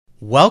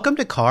Welcome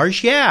to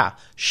Cars Yeah,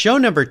 show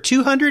number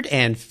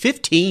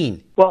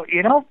 215. Well,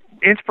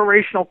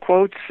 inspirational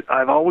quotes.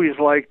 I've always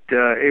liked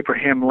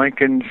Abraham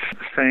Lincoln's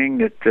saying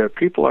that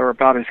people are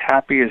about as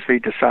happy as they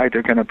decide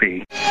they're going to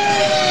be.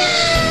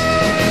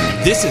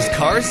 This is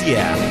Cars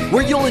Yeah,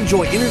 where you'll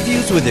enjoy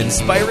interviews with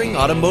inspiring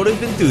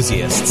automotive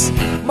enthusiasts.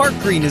 Mark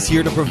Green is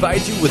here to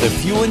provide you with a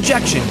fuel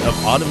injection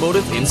of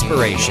automotive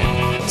inspiration.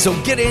 So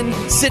get in,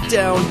 sit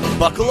down,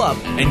 buckle up,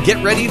 and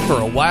get ready for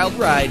a wild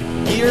ride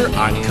here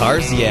on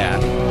Cars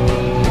Yeah.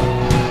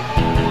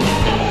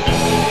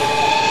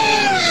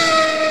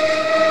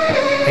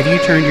 Have you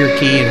turned your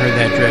key and heard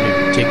that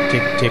dreaded tick,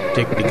 tick, tick,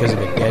 tick because of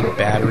a dead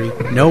battery?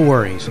 No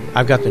worries.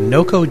 I've got the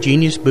NOCO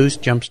Genius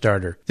Boost Jump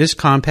Starter. This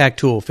compact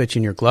tool fits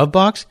in your glove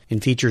box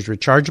and features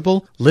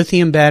rechargeable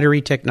lithium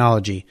battery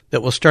technology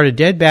that will start a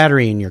dead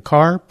battery in your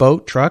car,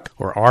 boat, truck,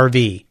 or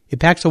RV. It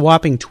packs a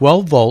whopping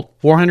 12-volt,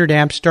 400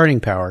 amp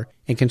starting power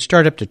and can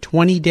start up to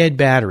 20 dead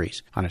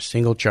batteries on a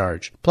single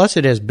charge. Plus,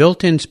 it has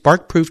built-in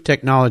spark-proof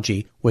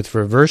technology with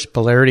reverse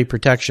polarity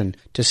protection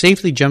to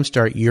safely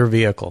jumpstart your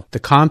vehicle. The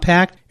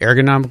compact,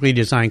 ergonomically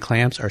designed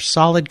clamps are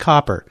solid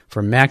copper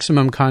for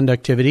maximum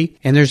conductivity,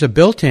 and there's a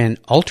built-in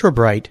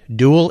ultra-bright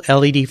dual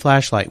LED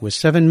flashlight with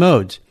 7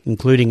 modes,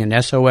 including an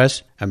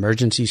SOS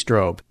emergency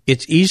strobe.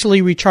 It's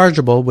easily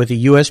rechargeable with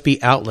a USB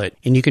outlet,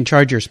 and you can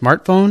charge your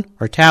smartphone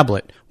or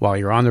tablet while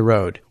you're on the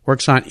road.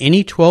 Works on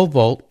any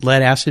 12-volt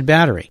lead-acid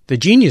battery. The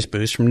Genius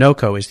Boost from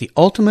NOCO is the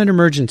ultimate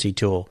emergency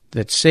tool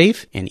that's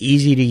safe and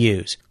easy to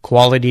use.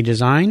 Quality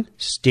design,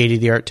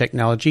 state-of-the-art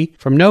technology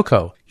from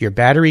NOCO, your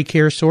battery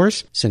care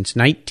source since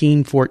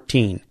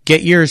 1914.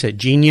 Get yours at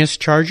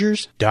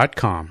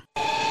geniuschargers.com.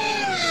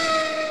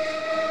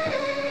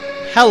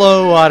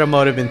 Hello,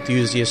 automotive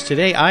enthusiasts.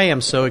 Today I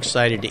am so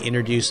excited to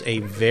introduce a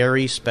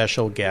very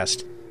special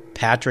guest,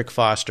 Patrick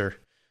Foster.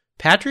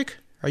 Patrick,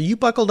 are you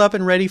buckled up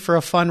and ready for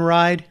a fun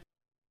ride?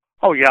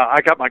 Oh, yeah, I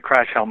got my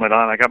crash helmet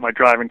on. I got my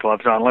driving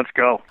gloves on. Let's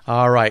go.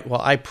 All right.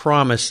 Well, I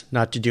promise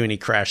not to do any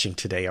crashing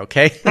today,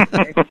 okay?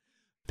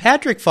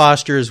 Patrick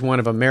Foster is one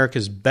of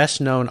America's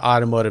best-known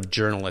automotive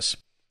journalists.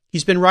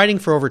 He's been writing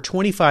for over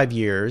 25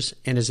 years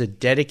and is a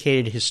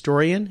dedicated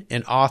historian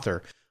and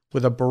author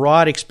with a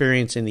broad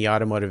experience in the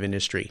automotive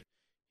industry.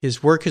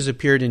 His work has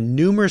appeared in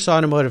numerous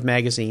automotive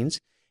magazines,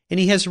 and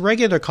he has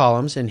regular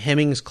columns in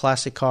Hemmings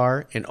Classic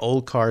Car and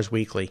Old Cars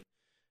Weekly.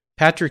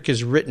 Patrick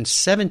has written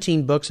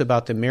 17 books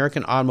about the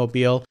American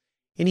automobile,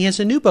 and he has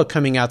a new book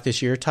coming out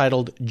this year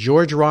titled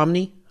George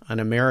Romney, An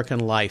American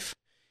Life.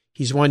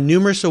 He's won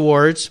numerous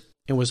awards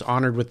and was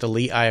honored with the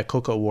Lee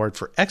Iacocca Award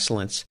for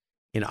Excellence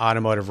in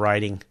Automotive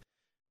Writing.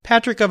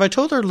 Patrick, have I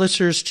told our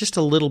listeners just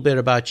a little bit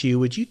about you?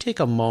 Would you take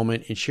a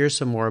moment and share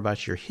some more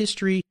about your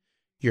history,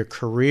 your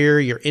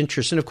career, your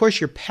interests, and of course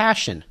your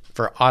passion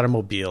for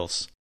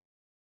automobiles?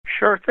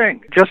 Sure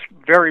thing. Just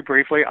very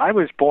briefly, I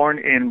was born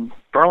in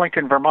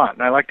Burlington, Vermont,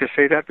 and I like to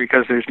say that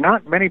because there's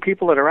not many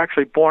people that are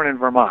actually born in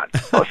Vermont.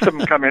 Most of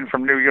them come in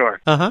from New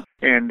York.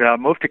 And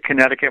moved to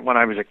Connecticut when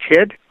I was a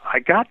kid. I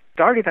got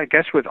started, I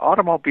guess, with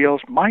automobiles.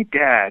 My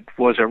dad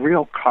was a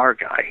real car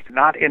guy,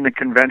 not in the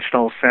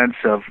conventional sense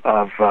of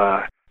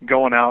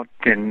going out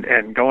and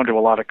going to a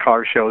lot of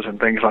car shows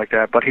and things like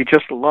that, but he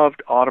just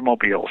loved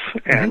automobiles,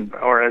 and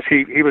or as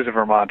he was a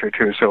Vermonter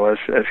too, so as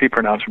he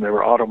pronounced them, they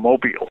were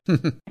automobiles.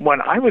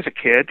 When I was a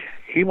kid,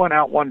 he went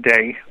out one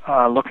day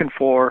looking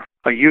for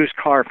a used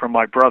car from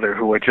my brother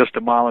who had just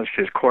demolished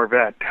his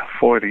Corvette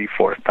for the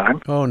 4th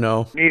time. Oh,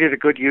 no. Needed a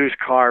good used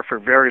car for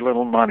very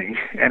little money,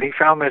 and he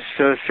found this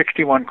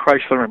 61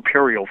 Chrysler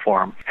Imperial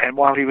for him. And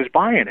while he was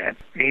buying it,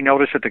 he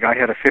noticed that the guy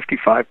had a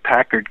 55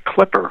 Packard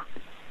Clipper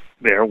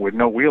there with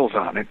no wheels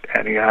on it,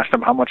 and he asked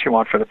him how much you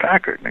want for the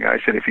Packard. And the guy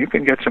said, if you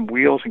can get some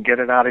wheels and get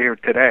it out of here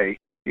today,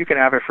 you can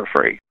have it for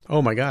free.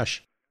 Oh, my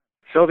gosh.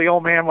 So the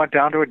old man went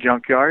down to a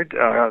junkyard.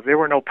 There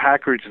were no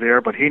Packards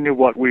there, but he knew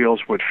what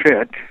wheels would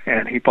fit,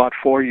 and he bought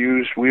 4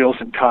 used wheels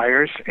and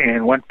tires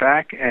and went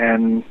back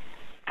and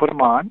put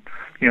them on,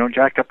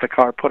 jacked up the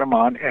car, put them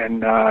on,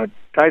 and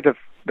tied the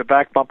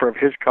back bumper of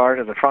his car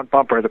to the front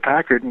bumper of the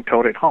Packard and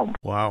towed it home.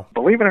 Wow.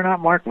 Believe it or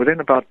not, Mark, within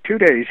about 2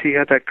 days, he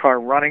had that car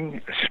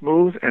running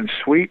smooth and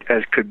sweet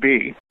as could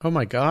be. Oh,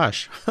 my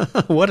gosh.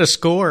 What a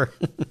score.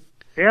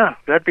 Yeah,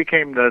 that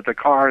became the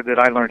car that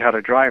I learned how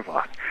to drive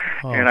on.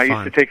 Oh, and I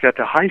used to take that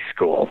to high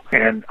school.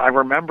 And I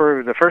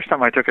remember the first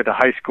time I took it to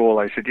high school,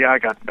 I said, I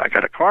got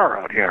a car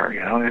out here.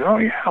 And they said, oh,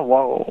 yeah,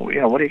 well,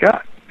 what do you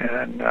got?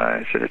 And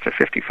I said, it's a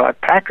 55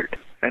 Packard.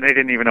 And they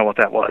didn't even know what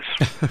that was.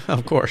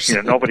 Of course.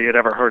 Nobody had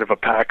ever heard of a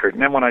Packard.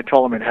 And then when I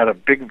told them it had a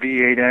big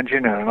V8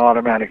 engine and an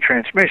automatic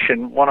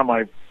transmission, one of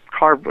my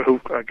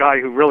a guy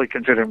who really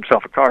considered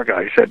himself a car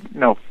guy, said,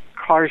 no,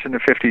 cars in the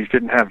 50s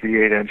didn't have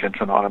V8 engines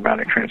and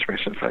automatic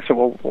transmissions. I said,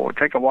 well, we'll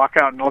take a walk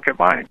out and look at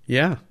mine.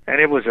 Yeah. And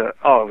it was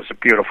a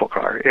beautiful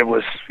car. It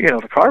was,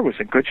 the car was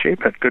in good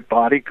shape, had good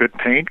body, good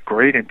paint,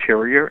 great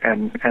interior,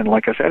 and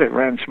like I said, it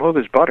ran smooth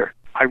as butter.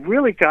 I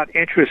really got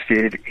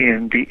interested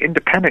in the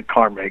independent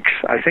car makes,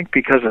 I think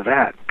because of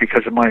that,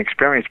 because of my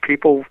experience.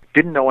 People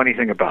didn't know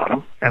anything about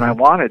them, and I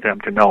wanted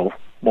them to know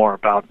more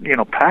about,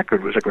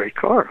 Packard was a great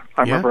car.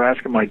 I remember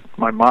asking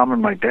my mom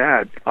and my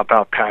dad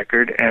about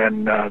Packard,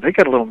 and they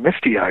got a little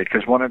misty-eyed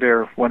because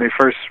when they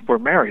first were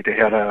married, they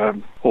had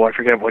I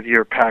forget what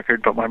year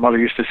Packard, but my mother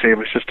used to say it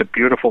was just a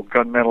beautiful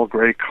gunmetal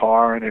gray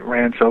car, and it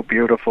ran so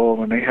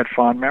beautiful, and they had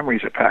fond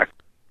memories of Packard.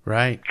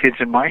 Right. Kids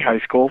in my high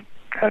school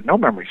had no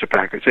memories of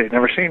Packards. They had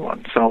never seen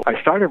one. So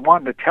I started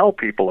wanting to tell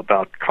people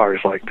about cars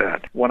like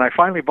that. When I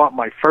finally bought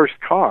my first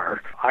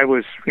car, I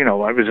was a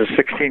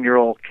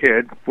 16-year-old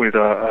kid with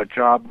a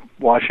job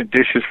washing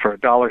dishes for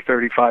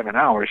 $1.35 an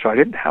hour, so I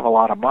didn't have a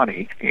lot of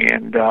money.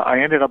 And I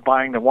ended up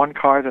buying the one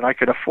car that I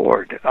could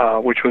afford,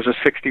 which was a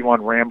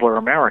 61 Rambler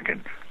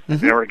American.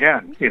 Mm-hmm. There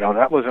again,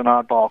 that was an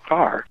oddball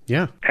car.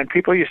 Yeah. And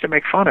people used to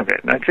make fun of it.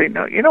 And I'd say,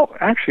 no,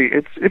 actually,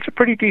 it's a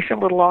pretty decent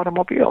little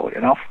automobile,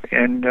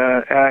 And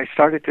I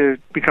started to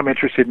become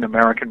interested in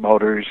American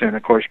Motors and,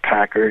 of course,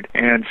 Packard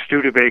and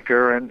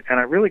Studebaker. And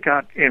I really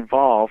got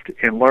involved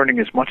in learning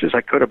as much as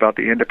I could about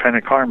the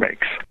independent car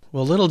makes.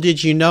 Well, little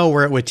did you know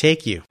where it would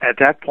take you. At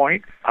that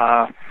point,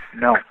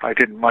 no, I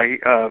didn't.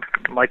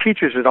 My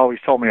teachers had always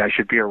told me I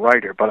should be a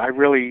writer, but I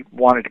really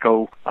wanted to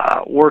go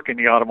work in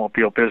the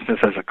automobile business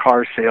as a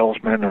car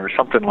salesman or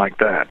something like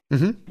that.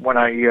 Mm-hmm. When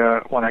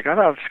I got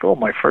out of school,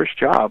 my first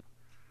job,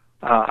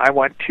 I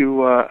went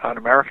to an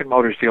American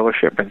Motors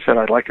dealership and said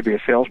I'd like to be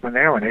a salesman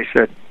there, and they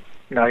said,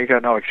 "No, you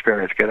got no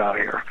experience. Get out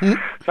of here."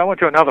 Mm-hmm. So I went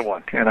to another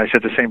one, and I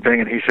said the same thing,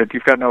 and he said,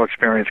 "You've got no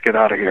experience. Get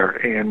out of here."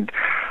 And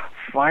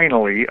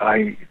finally,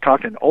 I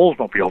talked an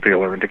Oldsmobile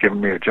dealer into giving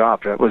me a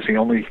job. That was the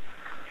only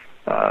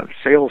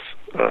sales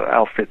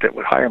outfit that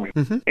would hire me.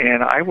 Mm-hmm.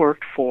 And I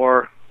worked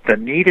for the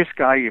neatest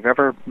guy you've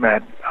ever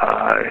met.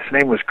 His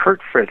name was Kurt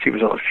Fritz. He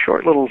was a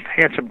short, little,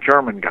 handsome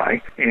German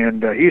guy,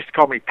 and he used to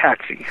call me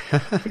Patsy.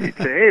 He'd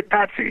say, "Hey,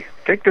 Patsy,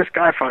 take this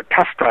guy for a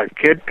test drive,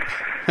 kid."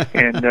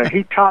 And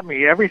he taught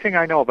me everything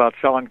I know about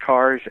selling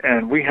cars,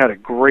 and we had a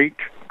great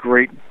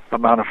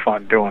amount of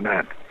fun doing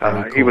that.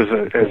 Cool. He was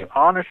as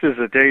honest as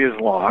the day is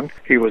long.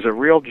 He was a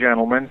real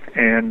gentleman,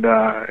 and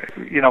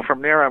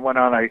from there I went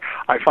on. I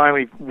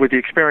finally, with the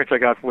experience I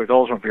got with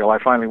Oldsmobile,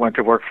 I finally went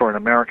to work for an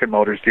American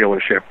Motors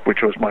dealership,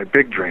 which was my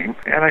big dream.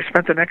 And I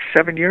spent the next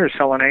 7 years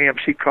selling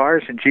AMC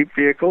cars and Jeep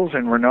vehicles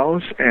and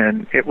Renaults,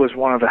 and it was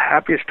one of the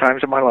happiest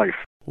times of my life.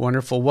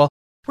 Wonderful. Well,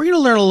 we're going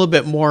to learn a little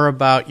bit more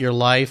about your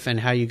life and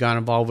how you got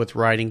involved with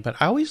writing, but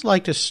I always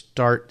like to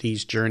start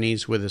these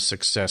journeys with a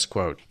success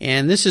quote.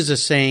 And this is a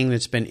saying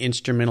that's been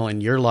instrumental in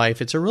your life.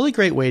 It's a really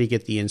great way to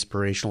get the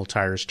inspirational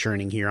tires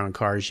turning here on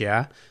Cars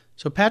Yeah.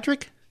 So,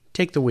 Patrick,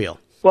 take the wheel.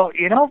 Well,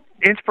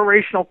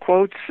 inspirational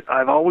quotes,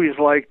 I've always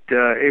liked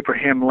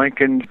Abraham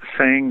Lincoln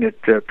saying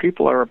that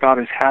people are about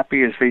as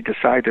happy as they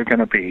decide they're going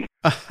to be.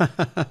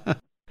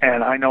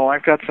 And I know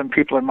I've got some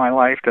people in my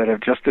life that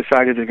have just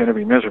decided they're going to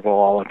be miserable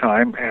all the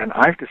time, and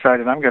I've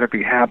decided I'm going to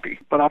be happy.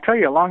 But I'll tell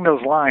you, along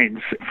those lines,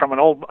 I'm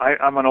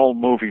an old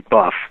movie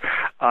buff.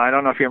 I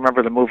don't know if you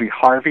remember the movie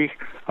Harvey,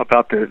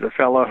 about the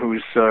fellow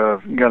who's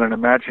got an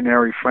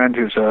imaginary friend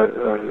who's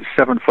a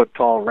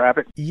 7-foot-tall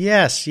rabbit.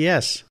 Yes.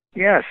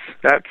 Yes,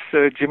 that's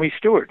Jimmy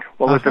Stewart.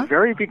 Well, at the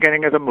very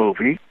beginning of the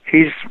movie,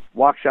 he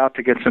walks out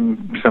to get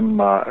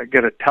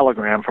get a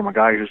telegram from a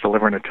guy who's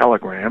delivering a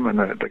telegram, and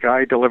the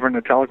guy delivering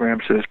the telegram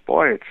says,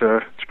 "Boy, it's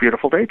a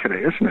beautiful day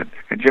today, isn't it?"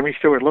 And Jimmy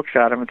Stewart looks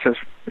at him and says,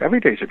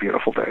 "Every day's a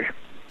beautiful day."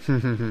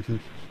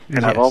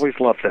 And yes. I've always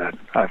loved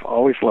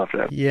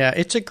that. Yeah,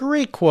 it's a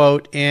great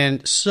quote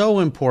and so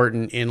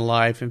important in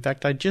life. In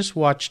fact, I just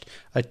watched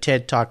a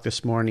TED Talk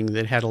this morning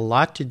that had a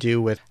lot to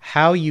do with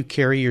how you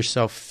carry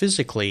yourself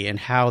physically and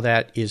how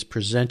that is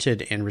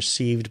presented and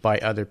received by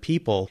other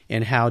people,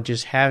 and how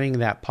just having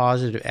that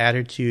positive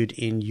attitude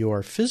in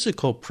your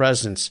physical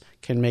presence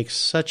can make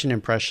such an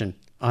impression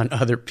on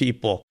other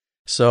people.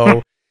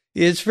 So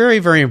it's very,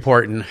 very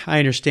important. I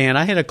understand.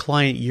 I had a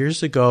client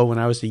years ago when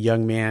I was a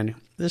young man.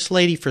 This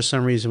lady, for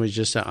some reason, was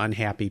just an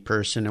unhappy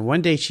person. And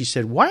one day she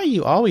said, "Why are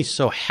you always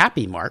so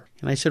happy, Mark?"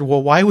 And I said,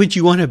 "Well, why would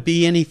you want to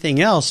be anything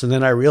else?" And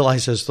then I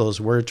realized as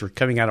those words were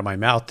coming out of my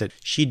mouth that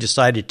she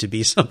decided to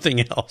be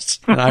something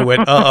else. And I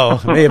went, I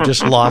may have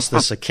just lost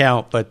this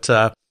account. But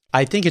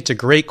I think it's a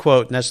great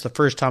quote, and that's the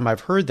first time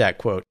I've heard that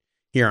quote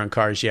here on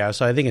Cars Yeah,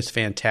 so I think it's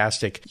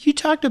fantastic. You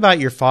talked about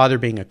your father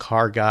being a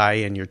car guy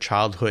and your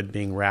childhood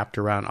being wrapped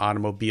around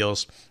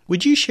automobiles.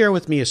 Would you share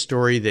with me a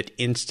story that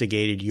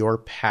instigated your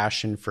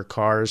passion for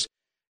cars?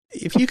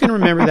 If you can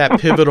remember that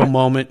pivotal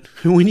moment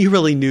when you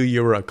really knew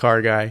you were a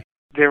car guy.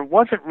 There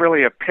wasn't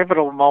really a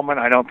pivotal moment,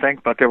 I don't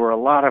think, but there were a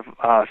lot of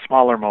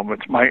smaller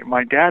moments.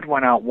 My dad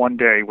went out one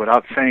day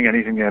without saying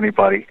anything to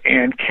anybody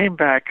and came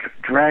back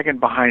dragging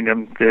behind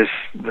him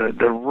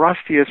the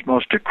rustiest,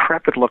 most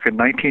decrepit-looking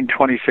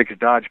 1926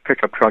 Dodge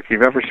pickup truck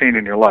you've ever seen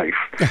in your life.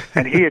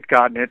 And he had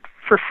gotten it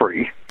for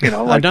free,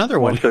 another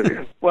one.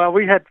 Well,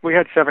 we had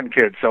 7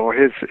 kids, so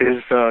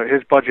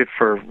his budget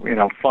for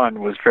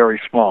fun was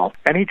very small.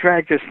 And he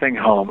dragged this thing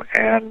home,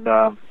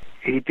 and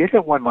he did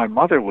it when my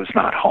mother was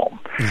not home.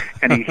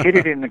 and he hid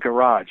it in the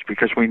garage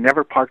because we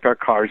never parked our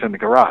cars in the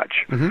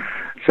garage. Mm-hmm.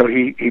 So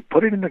he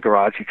put it in the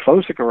garage, he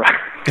closed the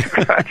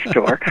garage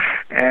door,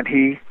 and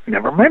he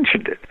never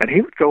mentioned it. And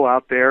he would go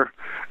out there,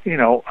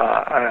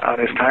 on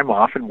his time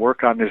off and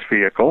work on this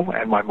vehicle,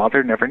 and my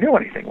mother never knew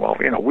anything. Well,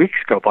 weeks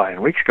go by,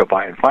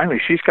 and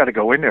finally she's got to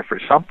go in there for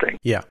something.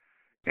 Yeah.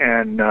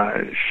 And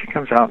she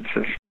comes out and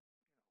says,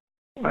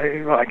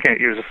 I can't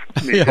use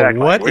the exact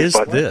what language, is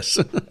this?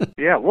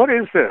 Yeah, what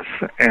is this?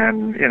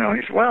 And, he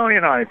said, well,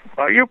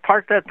 you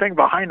parked that thing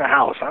behind the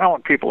house. I don't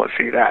want people to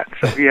see that.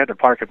 So he had to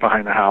park it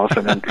behind the house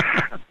and then,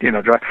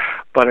 drive.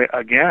 But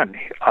again,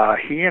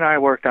 he and I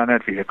worked on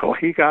that vehicle.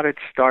 He got it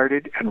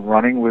started and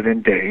running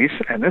within days.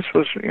 And this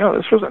was a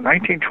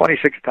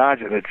 1926 Dodge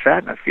that had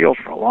sat in the field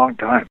for a long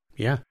time.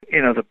 Yeah.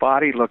 The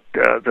body looked,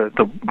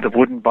 the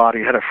wooden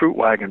body had a fruit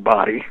wagon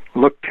body,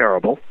 looked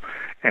terrible.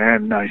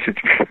 And I said,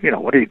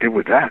 what do you do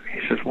with that?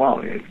 He says,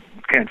 well, you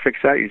can't fix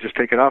that. You just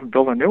take it off and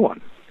build a new one.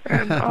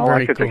 And all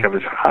I could think of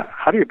is,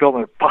 how do you build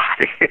a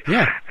body?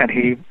 Yeah. And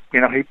he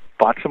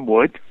bought some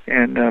wood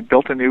and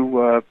built a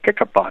new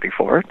pickup body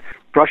for it.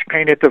 Brush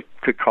painted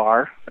the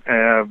car,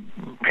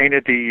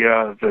 painted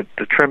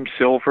the trim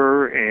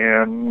silver,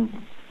 and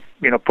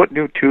put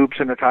new tubes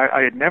in the tire.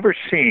 I had never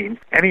seen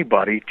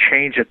anybody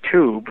change a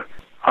tube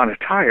on a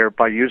tire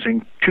by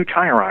using 2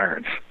 tire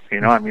irons.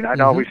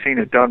 I'd always seen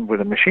it done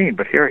with a machine,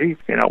 but here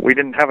we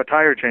didn't have a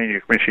tire changing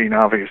machine,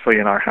 obviously,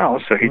 in our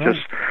house, so he just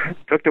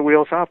took the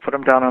wheels off, put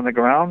them down on the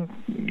ground,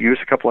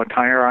 used a couple of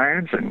tire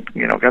irons, and,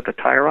 got the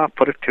tire off,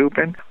 put a tube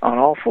in on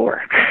all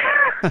 4.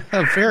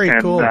 Very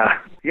cool.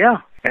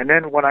 Yeah. And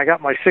then when I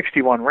got my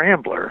 61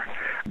 Rambler,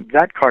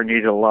 that car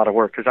needed a lot of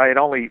work because I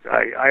only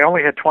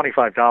had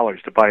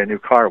 $25 to buy a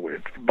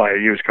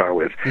used car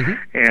with. Mm-hmm.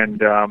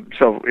 And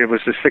so it was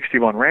the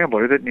 61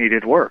 Rambler that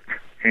needed work.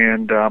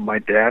 And my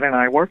dad and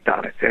I worked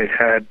on it. It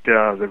had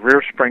the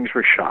rear springs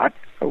were shot,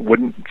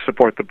 wouldn't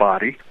support the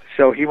body.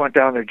 So he went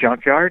down to the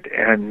junkyard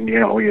and, he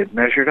had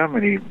measured them,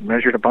 and he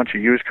measured a bunch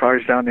of used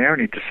cars down there,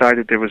 and he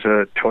decided there was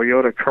a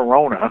Toyota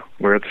Corona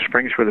where the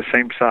springs were the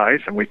same size,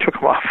 and we took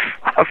them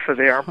off of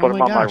there and put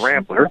them on my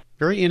Rambler.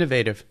 Very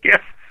innovative. Yeah.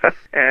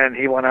 And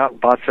he went out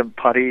and bought some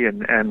putty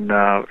and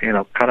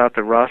cut out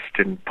the rust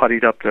and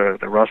puttied up the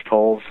rust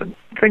holes and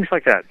things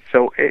like that.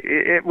 So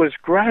it was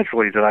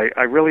gradually that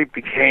I really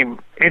became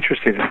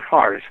interested in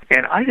cars.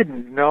 And I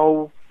didn't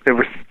know, there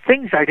were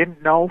things I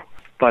didn't know,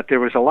 but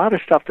there was a lot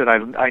of stuff that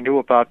I knew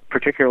about,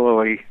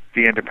 particularly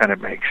the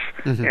independent makes.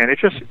 Mm-hmm. And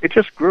it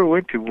just grew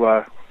into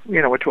a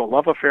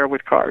love affair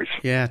with cars.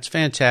 Yeah, it's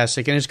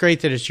fantastic. And it's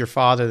great that it's your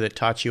father that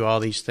taught you all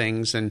these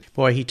things. And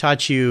boy, he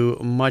taught you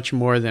much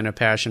more than a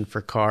passion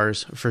for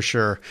cars, for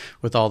sure,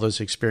 with all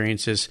those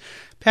experiences.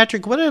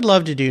 Patrick, what I'd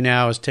love to do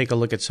now is take a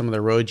look at some of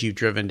the roads you've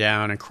driven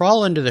down and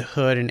crawl under the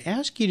hood and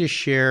ask you to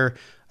share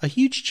a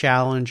huge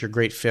challenge or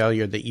great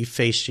failure that you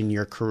faced in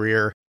your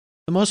career.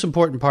 The most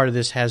important part of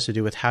this has to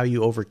do with how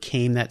you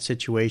overcame that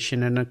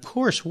situation. And of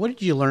course, what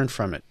did you learn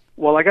from it?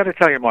 Well, I got to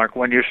tell you, Mark,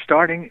 when you're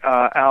starting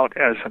out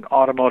as an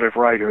automotive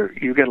writer,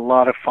 you get a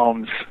lot of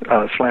phones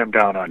slammed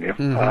down on you.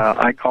 Mm-hmm.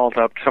 I called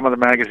up some of the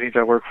magazines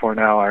I work for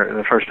now.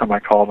 The first time I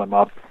called them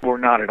up, were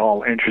not at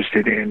all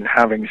interested in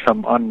having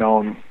some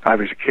unknown, I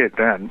was a kid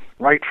then,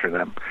 write for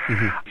them.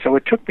 Mm-hmm. So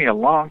it took me a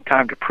long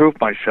time to prove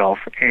myself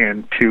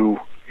and to,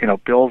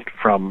 build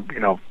from,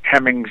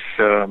 Hemmings.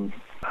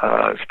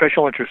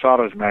 Special Interest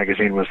Autos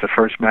magazine was the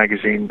first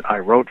magazine I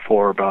wrote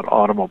for about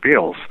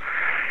automobiles.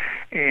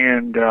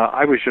 And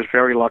I was just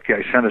very lucky.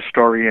 I sent a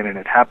story in, and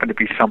it happened to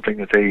be something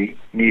that they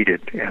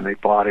needed, and they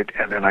bought it,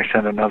 and then I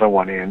sent another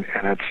one in,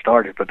 and it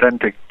started. But then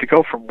to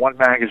go from one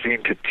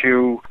magazine to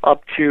 2,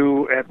 up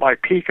to, at my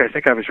peak, I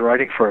think I was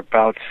writing for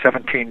about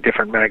 17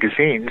 different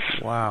magazines.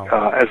 Wow.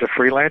 As a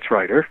freelance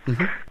writer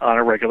on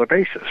a regular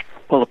basis.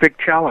 Well, the big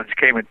challenge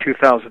came in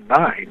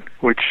 2009,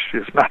 which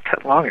is not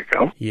that long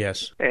ago.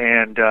 Yes.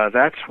 And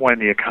that's when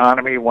the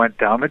economy went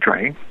down the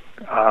drain.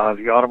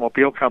 The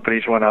automobile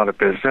companies went out of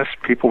business.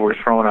 People were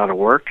thrown out of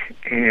work,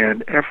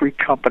 and every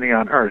company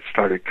on earth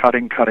started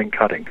cutting.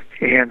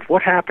 And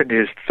what happened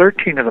is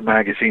 13 of the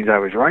magazines I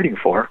was writing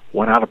for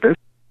went out of business.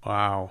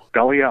 Wow.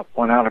 Belly Up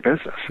went out of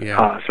business.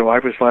 Yeah. So I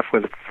was left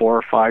with 4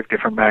 or 5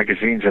 different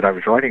magazines that I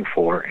was writing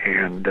for,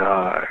 and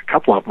a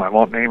couple of them, I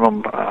won't name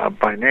them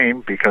by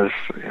name because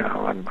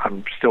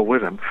I'm still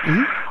with them.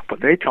 Mm-hmm.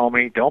 But they told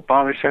me, don't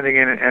bother sending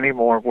in any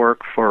more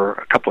work for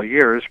a couple of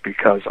years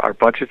because our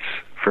budgets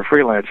for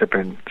freelance have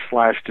been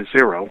slashed to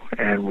 0,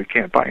 and we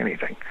can't buy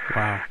anything.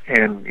 Wow.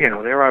 And,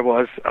 there I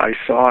was. I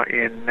saw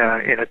in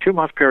a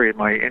 2-month period,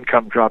 my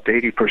income dropped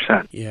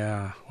 80%.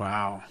 Yeah,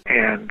 wow.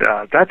 And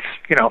that's,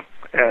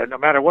 no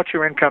matter what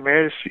your income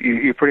is,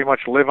 you pretty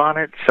much live on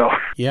it. So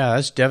yeah,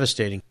 that's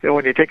devastating.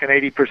 When you take an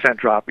 80%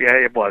 drop, yeah,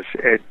 it was.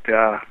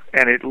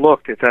 And it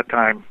looked at that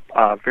time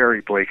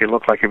very bleak. It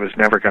looked like it was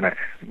never gonna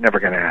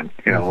end.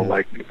 You know,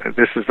 like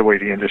this is the way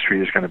the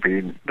industry is going to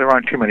be. There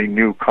aren't too many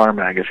new car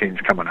magazines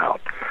coming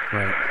out,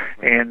 right.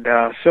 And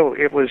so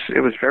it was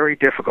very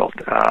difficult.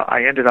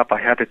 I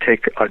had to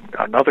take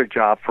another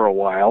job for a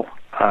while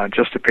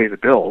just to pay the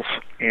bills,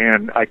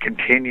 and I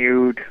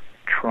continued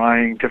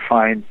trying to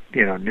find,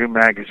 new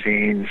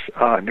magazines,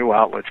 new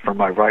outlets for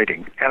my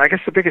writing. And I guess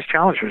the biggest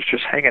challenge was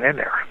just hanging in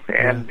there.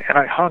 And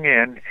I hung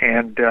in,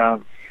 and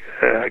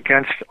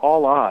against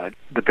all odds,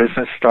 the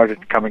business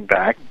started coming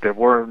back. There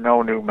were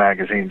no new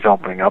magazines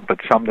opening up, but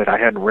some that I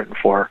hadn't written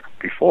for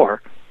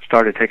before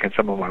started taking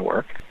some of my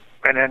work.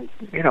 And then,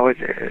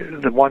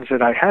 the ones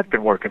that I had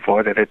been working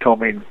for that had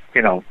told me,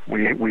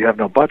 we have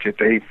no budget,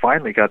 they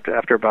finally got,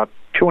 after about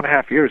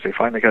 2.5 years, they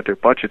finally got their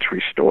budgets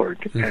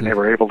restored, and they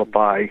were able to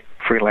buy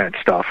freelance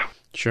stuff.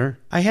 Sure.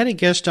 I had a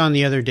guest on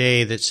the other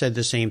day that said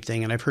the same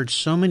thing, and I've heard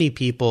so many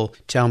people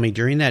tell me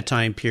during that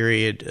time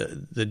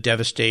period, the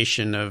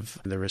devastation of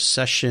the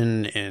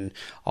recession and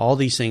all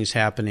these things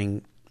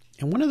happening.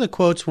 And one of the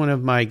quotes one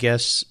of my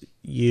guests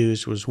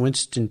used was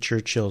Winston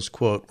Churchill's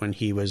quote when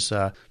he was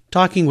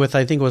talking with,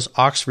 I think it was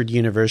Oxford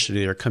University,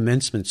 their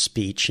commencement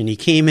speech, and he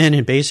came in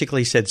and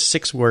basically said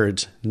 6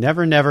 words: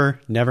 never, never,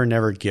 never,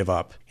 never give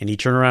up. And he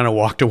turned around and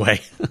walked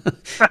away.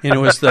 And it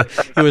was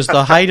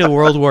the height of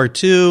World War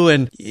II,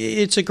 and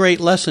it's a great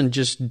lesson.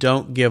 Just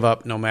don't give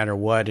up no matter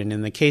what. And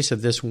in the case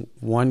of this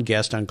one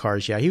guest on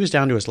Cars Yeah, he was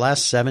down to his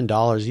last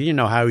 $7. He didn't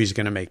know how he was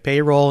going to make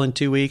payroll in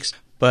 2 weeks,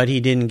 but he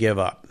didn't give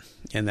up.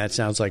 And that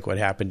sounds like what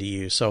happened to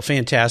you. So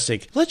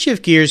fantastic. Let's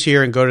shift gears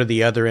here and go to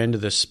the other end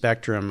of the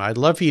spectrum. I'd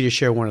love for you to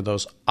share one of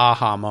those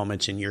aha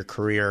moments in your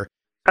career.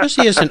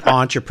 Especially as an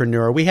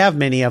entrepreneur. We have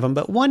many of them,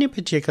 but one in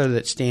particular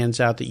that stands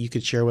out that you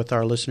could share with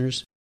our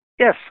listeners?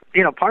 Yes.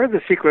 Part of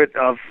the secret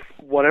of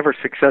whatever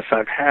success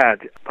I've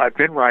had, I've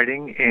been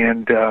writing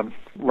and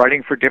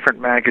writing for different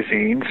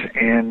magazines,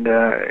 and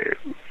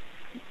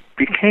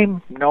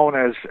became known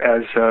as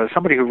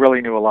somebody who really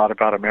knew a lot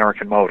about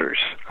American motors.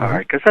 All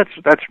right, because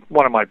that's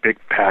one of my big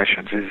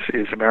passions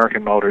is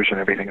American motors and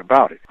everything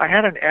about it. I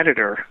had an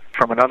editor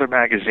from another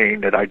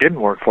magazine that I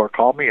didn't work for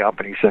called me up,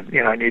 and he said,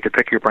 I need to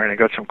pick your brain. I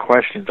got some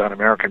questions on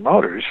American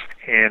motors,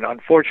 and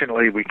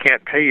unfortunately we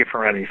can't pay you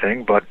for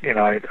anything, but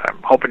I'm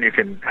hoping you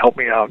can help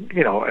me out,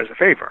 as a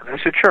favor. And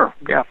I said, sure,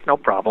 yeah, no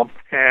problem.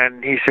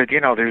 And he said,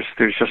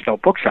 there's just no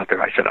books out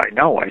there. I said, I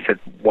know. I said,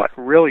 what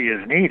really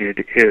is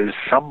needed is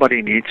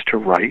somebody needs to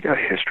write a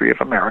history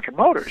of American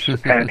motors.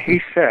 And he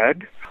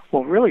said,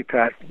 well, really,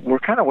 Pat, we're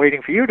kind of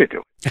waiting for you to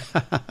do it.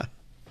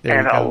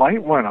 And a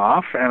light went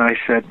off, and I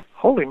said,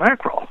 holy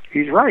mackerel,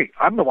 he's right.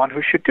 I'm the one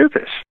who should do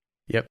this.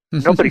 Yep.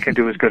 Nobody can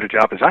do as good a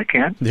job as I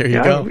can. There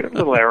you go. A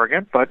little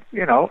arrogant, but,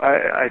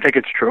 I think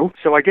it's true.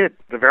 So I did.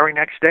 The very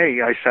next day,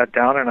 I sat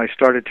down and I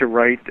started to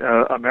write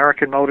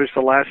American Motors,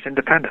 The Last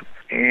Independent.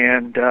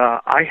 And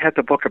I had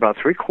the book about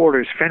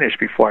 3/4 finished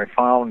before I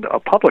found a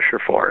publisher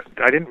for it.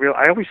 I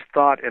always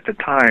thought at the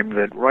time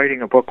that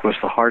writing a book was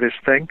the hardest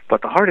thing,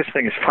 but the hardest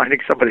thing is finding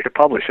somebody to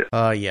publish it.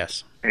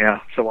 Yes. Yeah.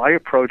 So I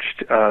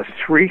approached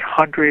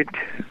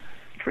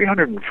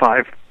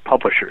 305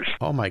 publishers.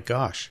 Oh, my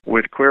gosh.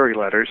 With query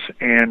letters,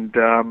 and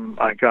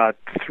I got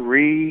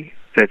 3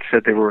 that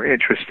said they were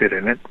interested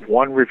in it.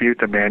 1 reviewed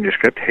the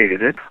manuscript,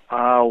 hated it.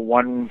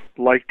 1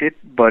 liked it,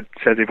 but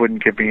said they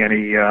wouldn't give me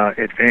any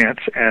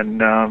advance.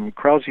 And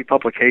Krause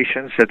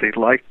Publications said they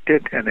liked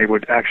it, and they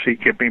would actually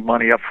give me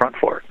money up front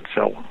for it.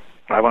 So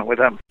I went with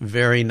them.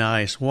 Very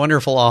nice.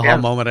 Wonderful aha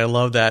moment. I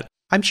love that.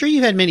 I'm sure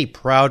you had many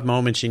proud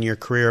moments in your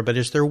career, but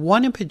is there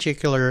one in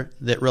particular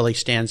that really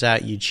stands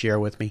out you'd share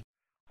with me?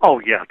 Oh,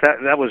 yeah,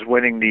 that was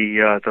winning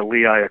the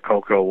Lee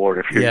Iacocca Award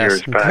a few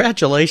years back.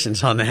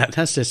 Congratulations on that.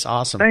 That's just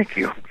awesome. Thank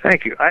you.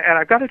 And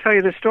I've got to tell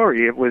you this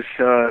story. It was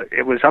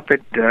up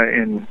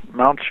in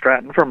Mount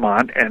Stratton,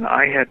 Vermont, and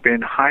I had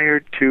been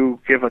hired to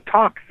give a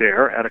talk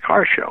there at a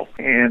car show.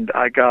 And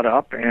I got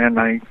up, and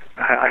I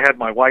had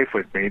my wife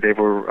with me. They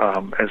were,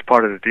 as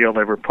part of the deal,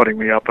 they were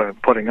putting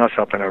us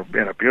up in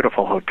a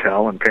beautiful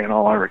hotel and paying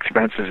all our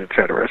expenses, et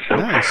cetera. So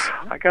nice.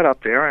 I got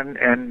up there,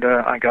 and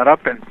I got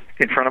up and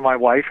in front of my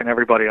wife and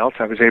everybody else,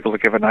 I was able to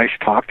give a nice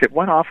talk. It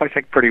went off, I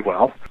think, pretty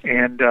well.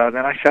 And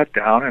then I sat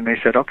down, and they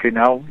said, okay,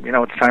 now,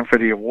 it's time for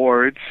the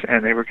awards.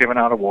 And they were giving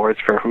out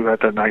awards for who had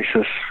the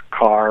nicest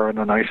car and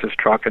the nicest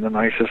truck and the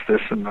nicest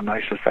this and the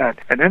nicest that.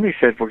 And then they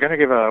said, we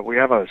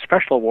have a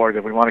special award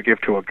that we want to give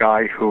to a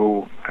guy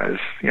who has,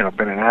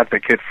 been an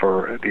advocate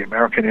for the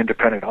American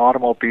independent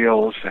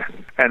automobiles.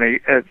 And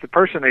the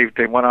person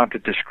they went on to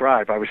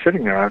describe, I was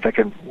sitting there, I'm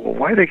thinking, well,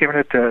 why are they giving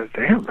it to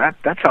him?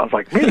 That sounds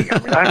like me. I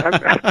mean,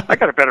 I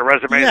got a better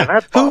resume than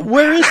that.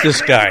 Where is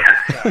this guy?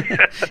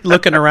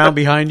 Looking around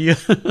behind you.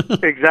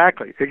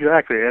 Exactly.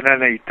 And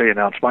then they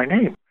announced my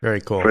name.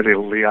 Very cool. For the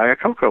Lee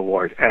Iacocca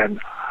Award.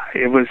 And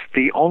it was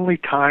the only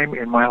time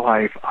in my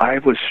life I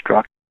was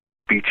struck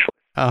speechless.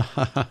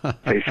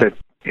 They said,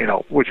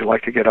 would you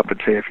like to get up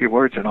and say a few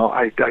words? And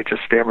I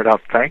just stammered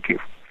out, thank you.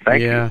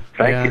 Thank you.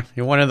 Thank you.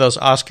 You're one of those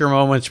Oscar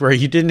moments where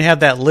you didn't have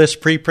that list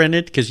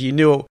pre-printed because you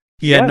knew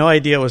you had no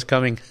idea it was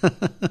coming.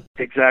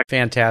 Exactly.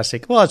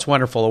 Fantastic. Well, it's a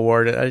wonderful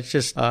award. It's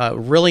just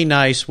really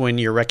nice when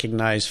you're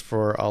recognized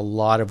for a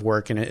lot of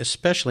work, and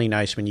especially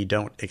nice when you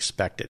don't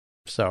expect it.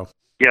 So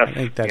yes, I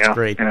think that's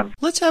great. Yeah.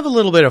 Let's have a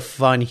little bit of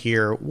fun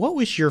here. What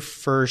was your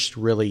first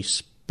really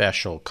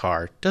special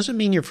car? Doesn't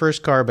mean your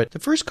first car, but the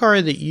first car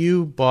that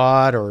you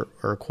bought or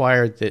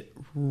acquired that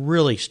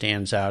really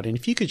stands out. And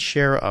if you could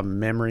share a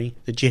memory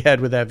that you had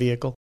with that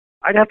vehicle.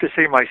 I'd have to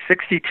say my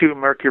 62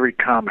 Mercury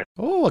Comet.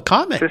 Oh, a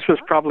Comet. This was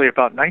probably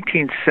about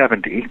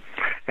 1970,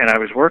 and I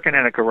was working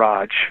in a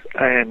garage,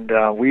 and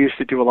we used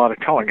to do a lot of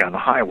towing on the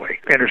highway,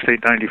 Interstate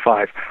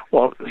 95.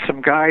 Well,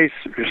 some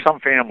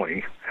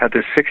family had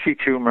this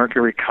 62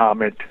 Mercury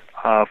Comet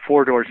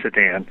four-door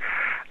sedan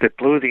that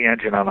blew the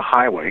engine on the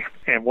highway.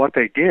 And what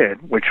they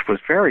did, which was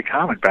very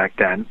common back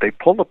then, they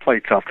pulled the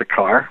plates off the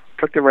car,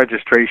 took the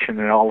registration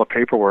and all the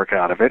paperwork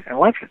out of it, and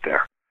left it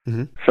there.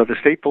 Mm-hmm. So the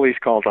state police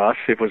called us.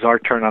 It was our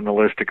turn on the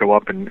list to go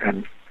up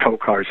and tow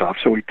cars off.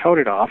 So we towed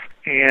it off.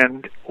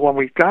 And when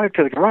we got it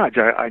to the garage,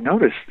 I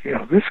noticed,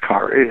 this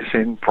car is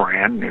in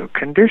brand new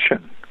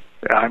condition.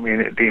 I mean,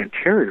 the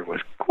interior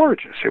was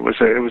gorgeous. It was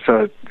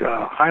a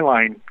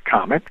Highline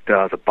Comet.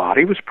 The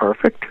body was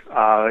perfect.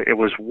 It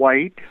was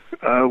white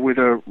with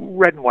a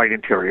red and white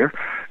interior,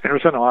 and it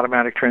was an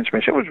automatic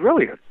transmission. It was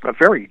really a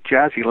very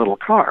jazzy little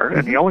car,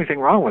 and the only thing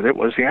wrong with it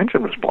was the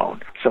engine was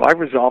blown. So I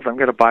resolved I'm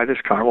going to buy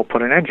this car. We'll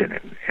put an engine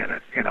in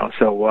it.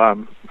 So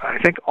I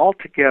think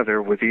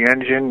altogether with the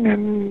engine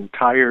and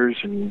tires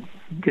and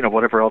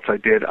whatever else I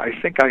did, I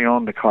think I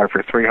owned the car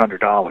for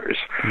 $300.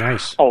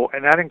 Nice. Oh,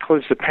 and that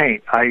includes the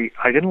paint. I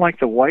didn't like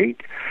the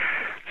white,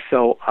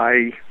 so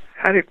I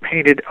had it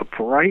painted a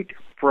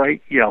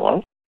bright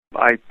yellow.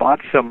 I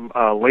bought some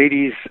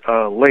ladies'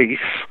 lace,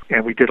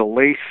 and we did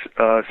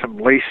some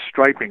lace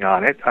striping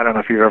on it. I don't know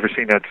if you've ever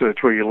seen that. So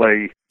it's where you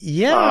lay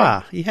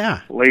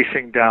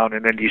lacing down,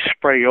 and then you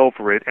spray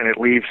over it, and it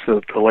leaves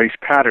the lace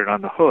pattern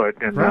on the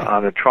hood and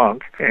on the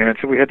trunk. And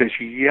so we had this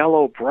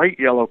bright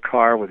yellow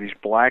car with these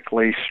black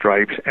lace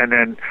stripes, and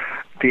then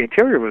the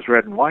interior was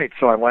red and white,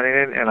 so I went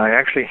in and I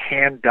actually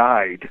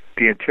hand-dyed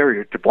the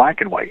interior to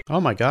black and white.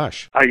 Oh, my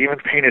gosh. I even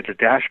painted the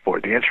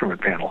dashboard, the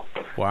instrument panel.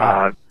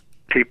 Wow.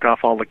 Taped off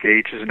all the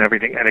gauges and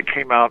everything, and it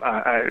came out,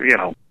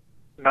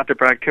 not to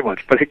brag too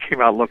much, but it came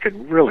out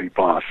looking really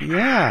boss.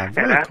 Yeah,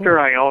 and after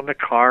I owned the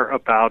car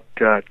about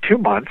 2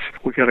 months,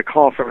 we got a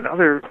call from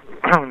another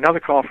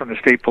call from the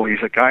state police.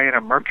 A guy in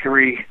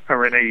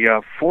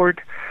a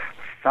Ford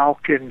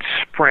Falcon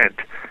Sprint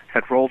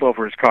had rolled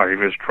over his car. He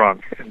was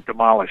drunk and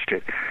demolished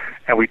it.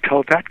 And we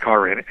towed that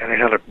car in, and it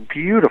had a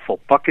beautiful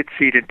bucket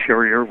seat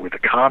interior with a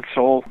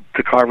console.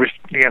 The car was,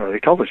 they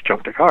told us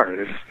junk the car.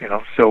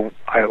 So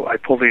I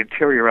pulled the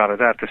interior out of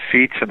that, the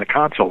seats and the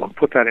console, and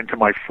put that into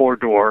my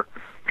four-door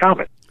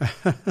Comet.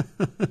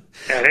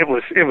 And it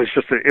was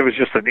just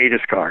the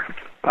neatest car.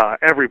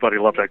 Everybody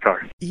loved that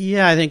car.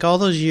 Yeah, I think all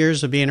those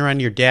years of being around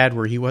your dad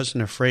where he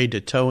wasn't afraid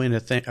to tow in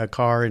a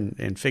car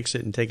and fix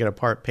it and take it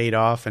apart paid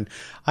off. And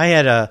I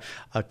had a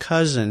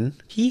cousin.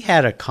 He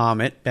had a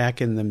Comet back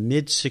in the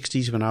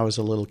mid-'60s when I was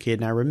a little kid.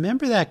 And I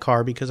remember that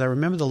car because I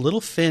remember the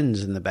little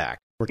fins in the back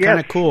were kind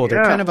of cool.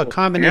 They're kind of a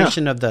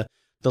combination of the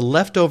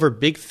leftover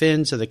big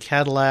fins of the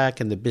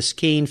Cadillac and the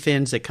Biscayne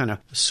fins that kind of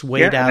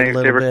swayed out a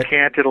little bit. They were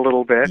canted a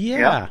little bit.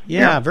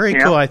 Yeah, very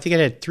cool. I think it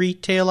had 3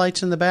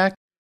 taillights in the back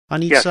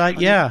on each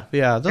side. Yeah.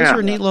 Those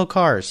were neat little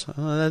cars.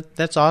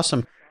 That's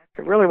awesome.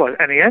 It really was.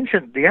 And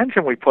the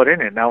engine we put in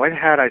it, now it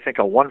had, I think,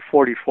 a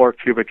 144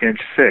 cubic inch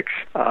 6.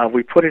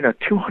 We put in a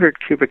 200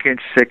 cubic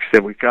inch 6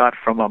 that we got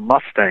from a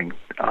Mustang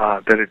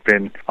that had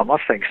been a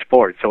Mustang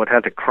Sport. So it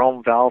had the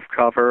chrome valve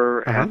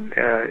cover, and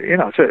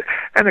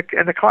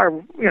the car,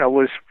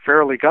 was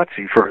fairly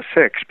gutsy for a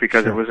 6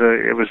 because it was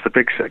the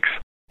big 6.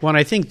 Well, and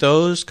I think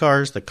those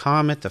cars, the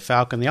Comet, the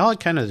Falcon, they all had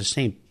kind of the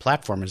same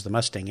platform as the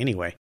Mustang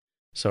anyway.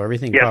 So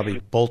everything probably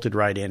bolted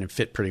right in and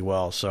fit pretty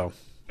well. So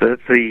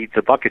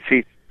the bucket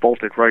seat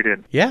bolted right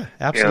in. Yeah,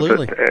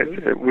 absolutely.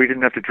 We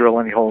didn't have to drill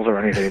any holes or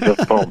anything.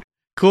 Just boom.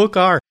 Cool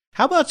car.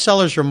 How about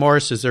seller's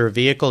remorse? Is there a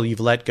vehicle you've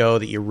let go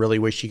that you really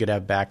wish you could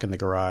have back in the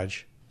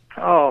garage?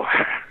 Oh,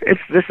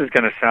 this is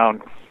going to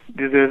sound...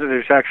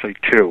 There's actually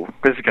 2.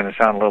 This is going to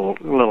sound a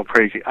little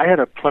crazy. I had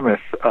a Plymouth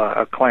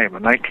Acclaim,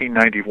 a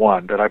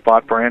 1991, that I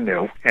bought brand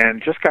new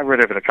and just got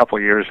rid of it a couple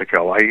of years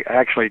ago. I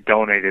actually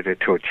donated it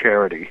to a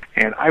charity,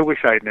 and I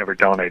wish I had never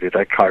donated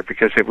that car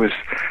because it was,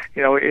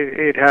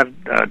 it had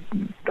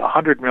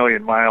 100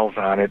 million miles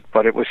on it,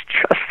 but it was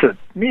just the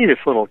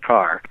neatest little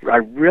car. I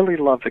really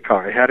loved the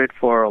car. I had it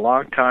for a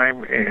long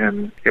time,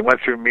 and it went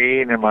through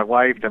me and then my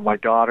wife and my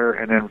daughter,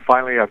 and then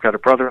finally I've got a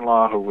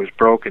brother-in-law who was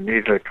broke and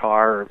needed a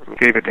car,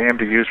 gave it to him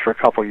to use for a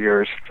couple of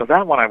years. So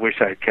that one I wish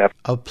I had kept.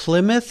 A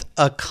Plymouth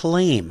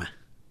Acclaim.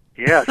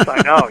 Yes,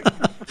 I know.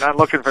 Not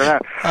looking for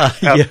that.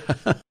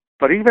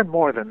 But even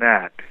more than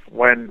that,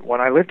 when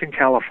I lived in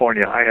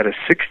California, I had a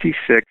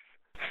 66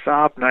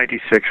 Saab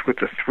 96 with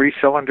the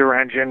 3-cylinder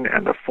engine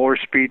and the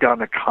 4-speed on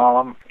the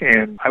column,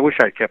 and I wish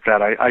I kept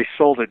that. I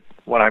sold it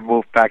when I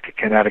moved back to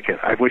Connecticut.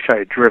 I wish I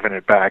had driven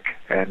it back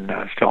and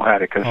still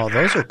had it. Cause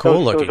those are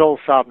cool looking. Those old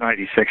Saab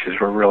 96s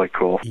were really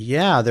cool.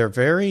 Yeah, they're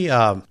very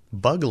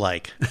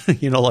bug-like.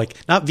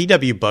 Like not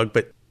VW bug,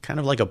 but kind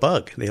of like a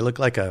bug. They look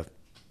like a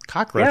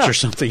cockroach or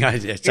something.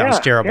 It sounds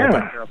terrible.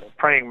 Yeah. But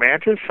praying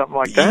mantis, something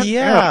like that.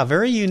 Yeah,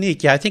 very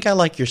unique. Yeah, I think I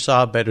like your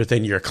Saab better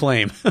than your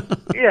Acclaim.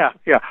 Yeah.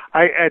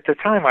 At the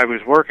time, I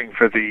was working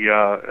for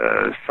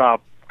the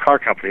Saab car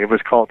company. It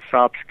was called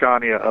Saab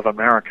Scania of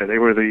America. They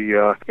were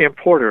the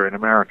importer in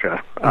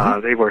America.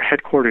 They were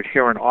headquartered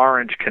here in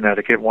Orange,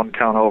 Connecticut, one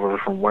town over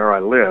from where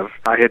I live.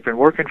 I had been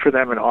working for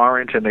them in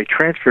Orange, and they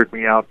transferred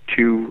me out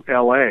to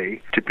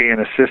L.A. to be an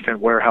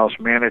assistant warehouse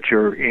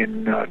manager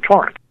in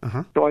Torrance.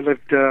 So I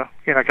lived,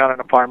 got an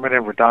apartment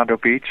in Redondo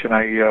Beach, and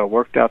I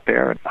worked out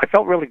there. I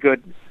felt really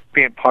good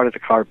being part of the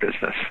car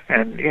business.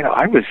 And,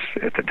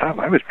 at the time,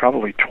 I was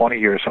probably 20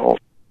 years old.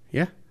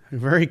 Yeah,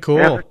 very cool.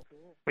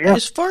 Yeah.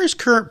 As far as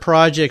current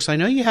projects, I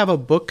know you have a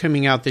book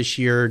coming out this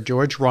year,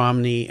 George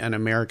Romney, An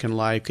American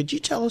Life. Could you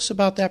tell us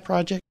about that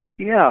project?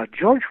 Yeah,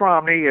 George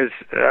Romney is,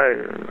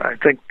 I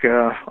think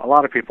a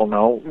lot of people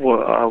know,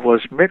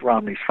 was Mitt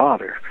Romney's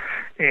father.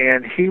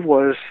 And he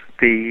was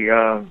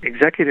the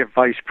executive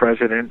vice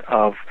president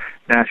of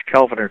Nash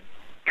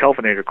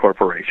Kelvinator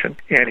Corporation,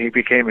 and he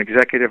became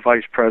executive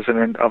vice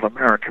president of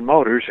American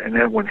Motors. And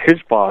then when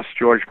his boss,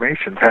 George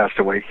Mason, passed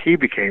away, he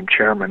became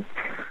chairman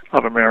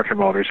of American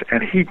Motors,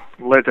 and he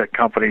led that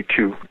company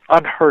to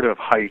unheard of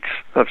heights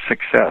of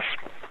success.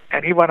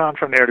 And he went on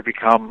from there to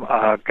become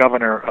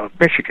governor of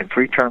Michigan,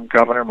 3-term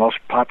governor, most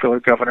popular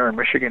governor in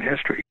Michigan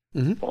history.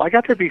 Well, I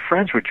got to be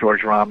friends with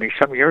George Romney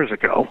some years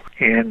ago,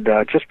 and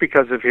just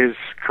because of his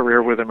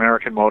career with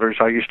American Motors,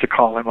 I used to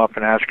call him up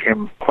and ask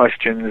him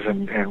questions,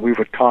 and we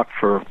would talk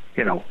for,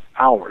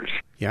 hours.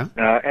 Yeah.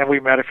 And we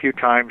met a few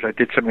times. I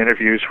did some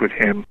interviews with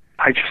him.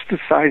 I just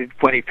decided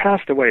when he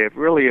passed away, it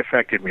really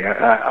affected me.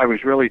 I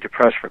was really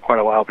depressed for quite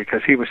a while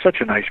because he was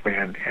such a nice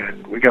man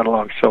and we got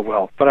along so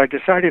well. But I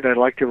decided I'd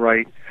like to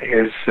write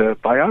his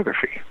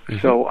biography.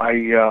 So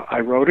I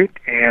wrote it,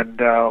 and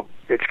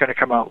it's going to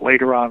come out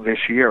later on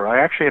this year.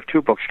 I actually have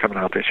 2 books coming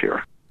out this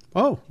year.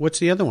 Oh, what's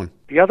the other one?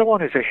 The other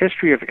one is a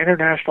history of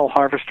International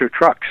Harvester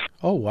trucks.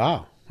 Oh,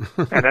 wow.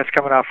 And that's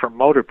coming out from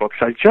Motor Books.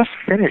 I just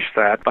finished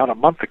that about a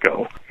month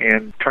ago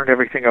and turned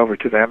everything over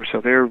to them, so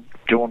they're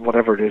doing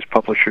whatever it is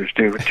publishers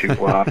do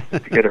to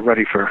get it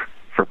ready for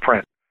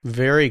print.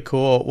 Very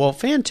cool. Well,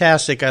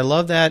 fantastic. I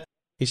love that.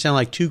 You sound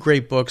like 2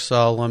 great books.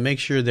 I'll make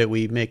sure that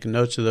we make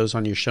notes of those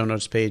on your show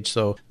notes page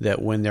so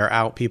that when they're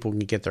out, people can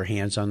get their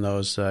hands on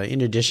those,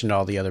 in addition to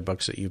all the other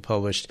books that you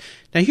published.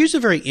 Now, here's a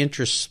very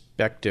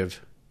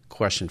introspective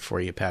question for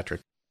you,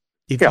 Patrick.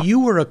 If you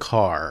were a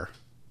car,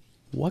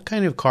 what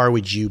kind of car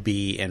would you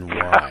be and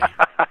why?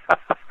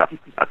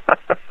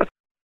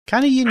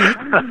 Kind of unique.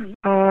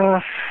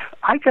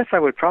 I guess I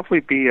would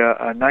probably be a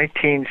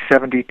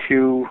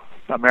 1972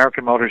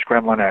 American Motors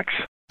Gremlin X.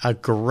 A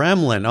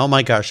Gremlin. Oh,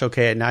 my gosh.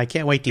 Okay, now I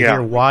can't wait to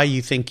hear why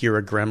you think you're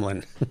a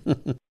Gremlin.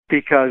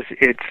 Because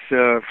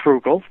it's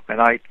frugal, and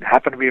I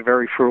happen to be a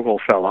very frugal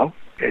fellow.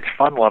 It's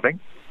fun-loving.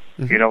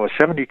 A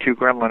 72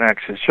 Gremlin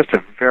X is just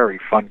a very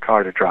fun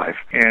car to drive,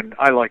 and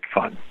I like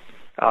fun.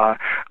 A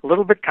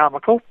little bit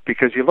comical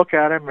because you look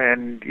at him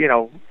and,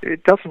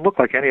 it doesn't look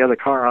like any other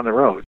car on the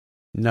road.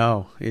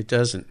 No, it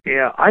doesn't.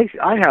 Yeah, I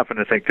happen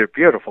to think they're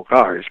beautiful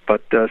cars,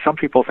 but some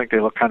people think they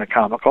look kind of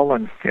comical,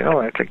 and,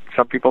 I think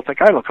some people think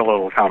I look a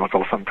little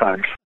comical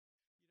sometimes.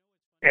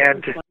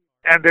 And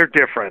they're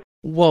different.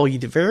 Well,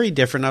 very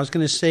different. I was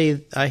going to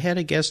say, I had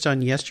a guest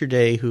on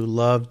yesterday who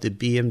loved the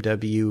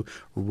BMW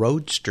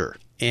Roadster.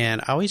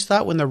 And I always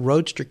thought when the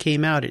Roadster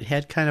came out, it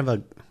had kind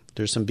of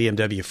there's some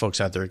BMW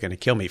folks out there who are going to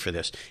kill me for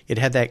this. It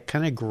had that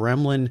kind of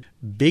Gremlin,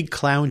 big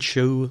clown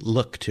shoe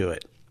look to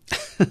it.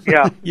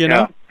 Yeah.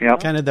 Yeah.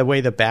 Kind of the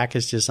way the back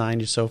is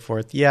designed and so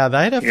forth. Yeah,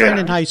 I had a friend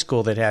in high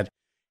school that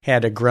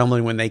had a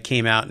Gremlin when they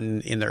came out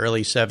in the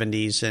early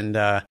 70s,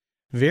 and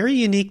very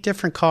unique,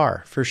 different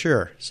car for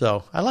sure.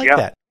 So I like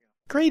that.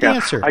 Great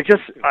answer. I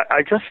just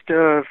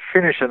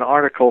finished an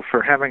article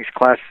for Hemmings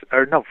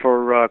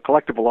for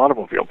Collectible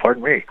Automobile,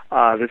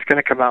 that's going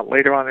to come out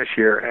later on this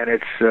year, and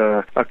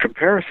it's a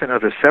comparison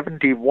of the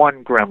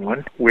 71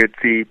 Gremlin with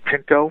the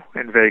Pinto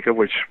and Vega,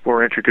 which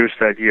were introduced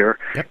that year,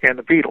 and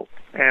the Beetle.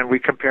 And we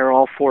compare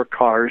all 4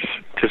 cars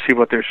to see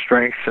what their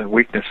strengths and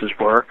weaknesses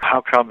were,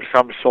 how come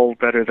some sold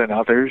better than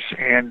others,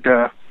 and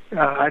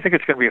I think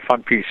it's going to be a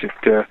fun piece.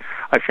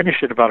 I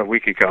finished it about a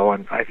week ago,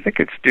 and I think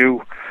it's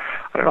due.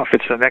 I don't know if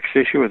it's the next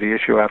issue or the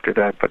issue after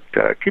that, but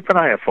keep an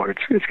eye out for it.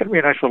 It's going to be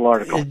a nice little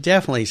article. It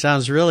definitely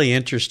sounds really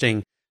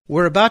interesting.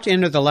 We're about to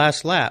enter the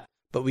last lap,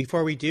 but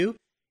before we do,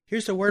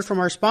 here's a word from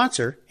our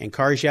sponsor and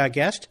Cars Yeah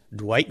guest,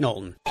 Dwight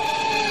Knowlton.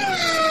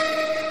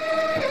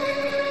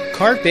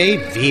 Carpe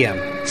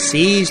Diem.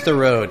 Seize the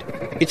road.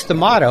 It's the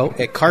motto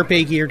at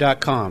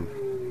CarpeGear.com,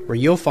 where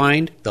you'll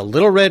find the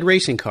Little Red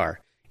Racing Car,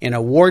 an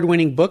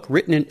award-winning book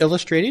written and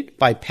illustrated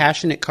by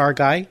passionate car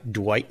guy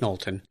Dwight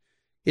Knowlton.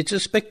 It's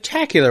a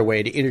spectacular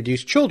way to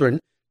introduce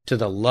children to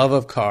the love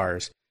of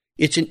cars.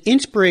 It's an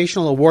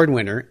inspirational award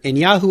winner, and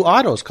Yahoo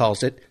Autos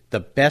calls it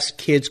the best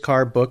kids'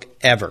 car book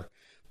ever.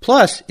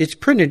 Plus, it's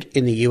printed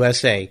in the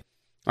USA.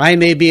 I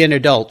may be an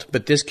adult,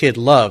 but this kid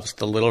loves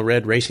the little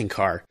red racing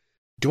car.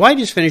 Dwight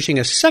is finishing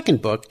a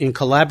second book in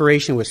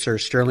collaboration with Sir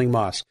Sterling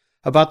Moss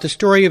about the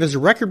story of his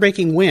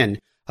record-breaking win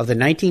of the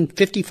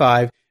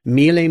 1955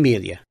 Mille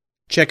Miglia.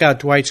 Check out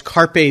Dwight's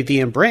Carpe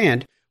Diem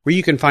brand, where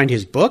you can find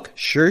his book,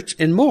 shirts,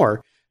 and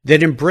more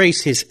that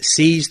embrace his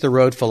Seize the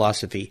Road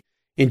philosophy.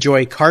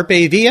 Enjoy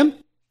Carpe Diem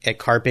at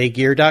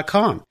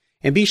carpegear.com,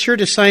 and be sure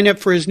to sign up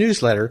for his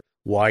newsletter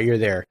while you're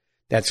there.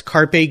 That's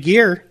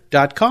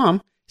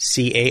carpegear.com,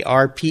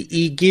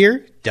 C-A-R-P-E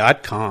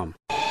gear.com.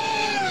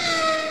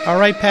 All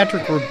right,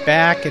 Patrick, we're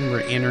back and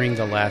we're entering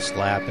the last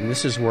lap, and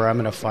this is where I'm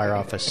going to fire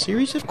off a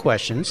series of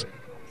questions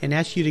and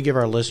ask you to give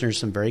our listeners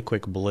some very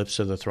quick blips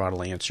of the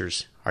throttle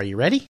answers. Are you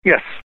ready?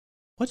 Yes.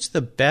 What's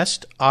the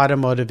best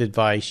automotive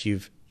advice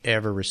you've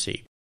ever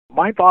received?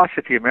 My boss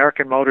at the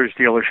American Motors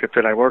dealership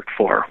that I worked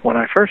for, when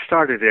I first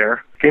started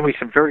there, gave me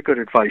some very good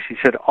advice. He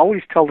said,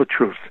 always tell the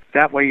truth.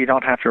 That way you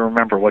don't have to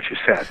remember what you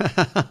said.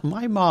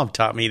 My mom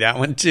taught me that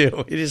one,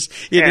 too. It is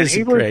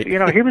great. You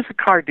know, he was a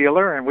car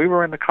dealer, and we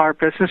were in the car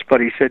business,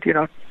 but he said,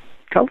 tell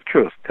the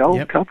truth.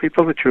 Tell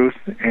people the truth,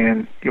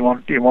 and you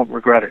won't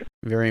regret it.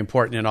 Very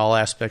important in all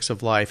aspects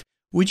of life.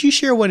 Would you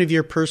share one of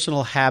your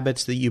personal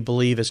habits that you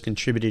believe has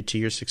contributed to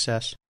your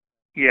success?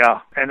 Yeah,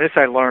 and this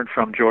I learned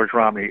from George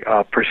Romney,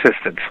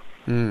 persistence.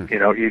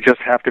 You just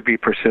have to be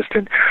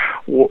persistent.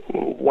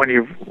 When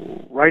you're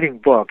writing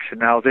books, and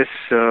now this,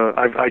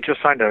 I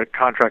just signed a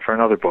contract for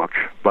another book,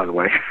 by the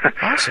way.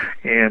 Awesome.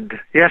 And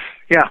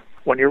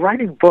when you're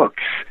writing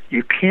books,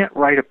 you can't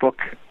write a book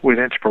with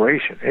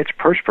inspiration. It's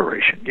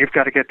perspiration. You've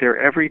got to get there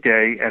every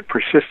day and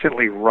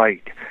persistently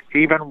write,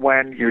 even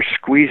when you're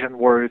squeezing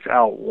words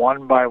out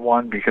one by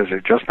one because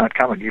they're just not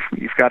coming.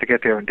 You've got to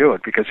get there and do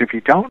it, because if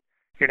you don't,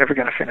 you're never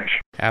going to finish.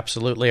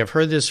 Absolutely. I've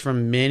heard this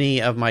from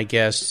many of my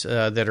guests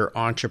that are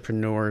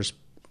entrepreneurs.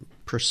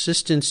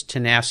 Persistence,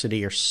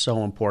 tenacity are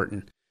so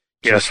important.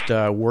 Yes.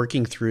 Just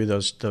working through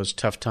those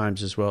tough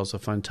times as well as the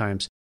fun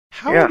times.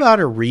 How about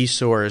a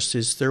resource?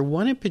 Is there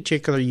one in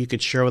particular you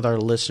could share with our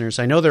listeners?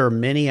 I know there are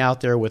many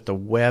out there with the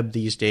web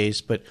these days,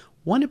 but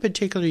one in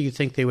particular you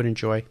think they would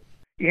enjoy?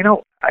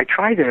 I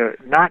try to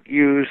not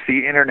use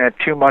the internet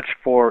too much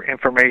for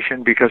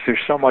information because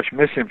there's so much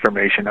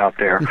misinformation out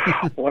there.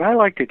 What I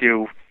like to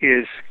do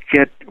is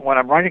when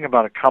I'm writing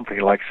about a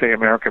company like, say,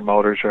 American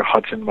Motors or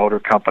Hudson Motor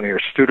Company or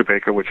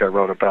Studebaker, which I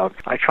wrote about,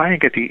 I try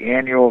and get the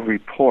annual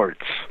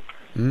reports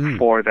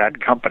for that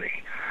company.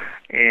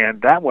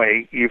 And that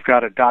way, you've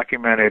got a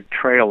documented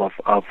trail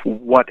of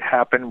what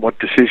happened, what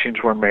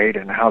decisions were made,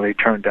 and how they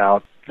turned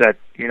out that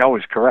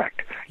is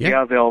correct.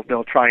 Yeah, they'll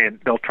try and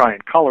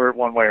color it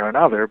one way or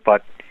another,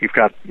 but you've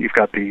got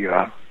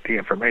the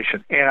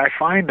information. And I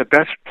find the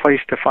best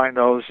place to find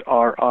those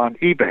are on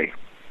eBay.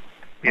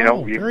 You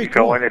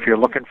go in, if you're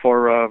looking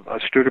for a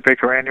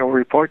Studebaker annual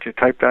report, you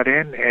type that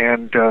in,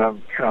 and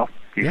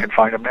you can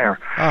find them there.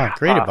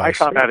 Great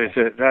advice. I found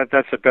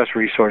that's the best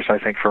resource, I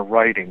think, for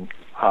writing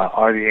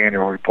are the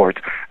annual reports.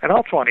 And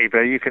also on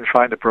eBay, you can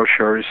find the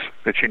brochures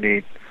that you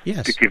need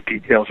to give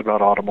details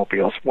about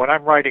automobiles. When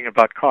I'm writing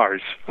about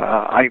cars,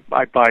 I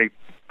buy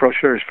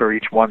brochures for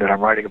each one that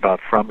I'm writing about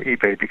from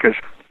eBay because,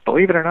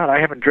 believe it or not, I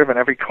haven't driven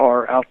every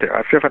car out there.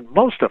 I've driven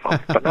most of them,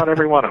 but not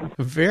every one of them.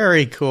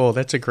 Very cool.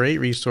 That's a great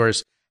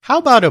resource. How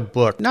about a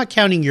book? Not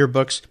counting your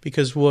books,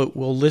 because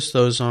we'll list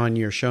those on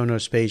your show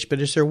notes page, but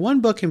is there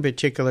one book in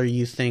particular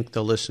you think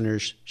the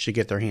listeners should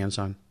get their hands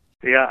on?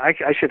 Yeah,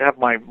 I should have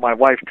my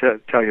wife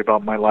tell you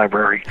about my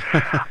library.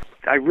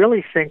 I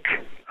really think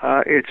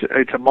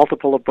it's a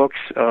multiple of books.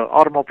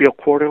 Automobile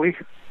Quarterly.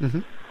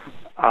 Mm-hmm.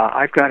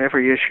 I've got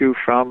every issue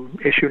from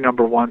issue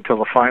number 1 till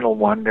the final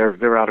one.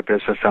 They're out of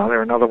business now.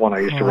 They're another one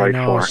I used to write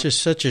for. It's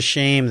just such a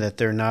shame that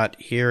they're not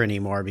here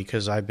anymore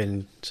because I've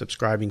been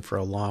subscribing for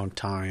a long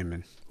time,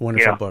 and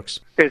wonderful books.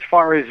 As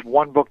far as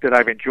one book that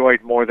I've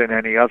enjoyed more than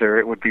any other,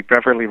 it would be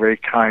Beverly Ray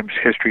Kimes'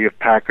 History of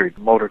Packard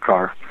Motor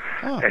Car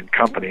and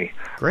Company,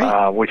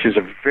 which is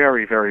a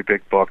very, very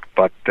big book,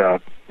 but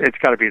it's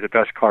got to be the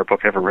best car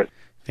book ever written.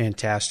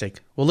 Fantastic.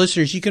 Well,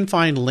 listeners, you can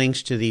find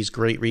links to these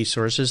great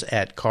resources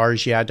at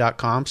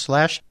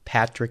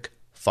carsyeah.com/Patrick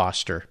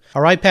Foster.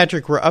 All right,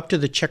 Patrick, we're up to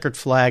the checkered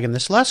flag, and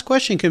this last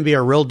question can be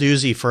a real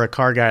doozy for a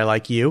car guy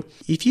like you.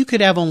 If you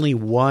could have only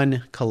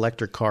one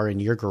collector car in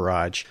your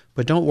garage,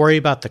 but don't worry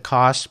about the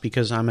cost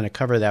because I'm going to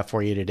cover that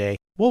for you today,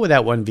 what would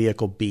that one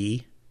vehicle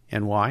be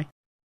and why?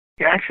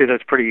 Yeah, actually,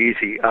 that's pretty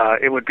easy.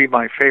 It would be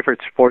my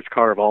favorite sports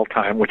car of all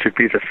time, which would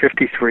be the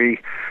 53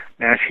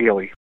 Nash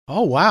Healey.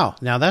 Oh, wow.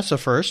 Now that's a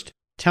first.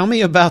 Tell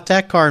me about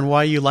that car and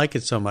why you like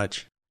it so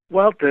much.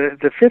 Well,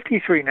 the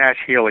 53 Nash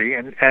Healey,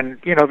 and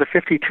the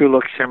 52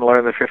 looks similar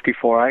to the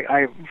 54.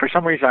 I for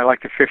some reason, I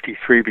like the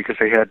 53 because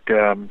they had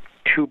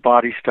two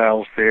body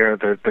styles there.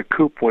 The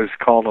coupe was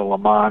called a Le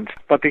Mans,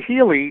 but the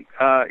Healey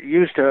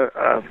used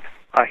a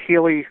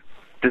Healey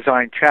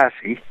designed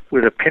chassis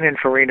with a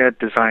Pininfarina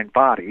designed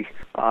body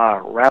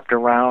wrapped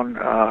around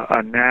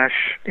a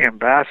Nash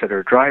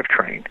Ambassador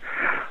drivetrain.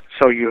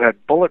 So you had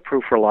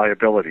bulletproof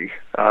reliability.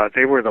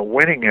 They were the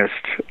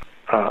winningest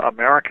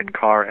American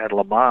car at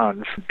Le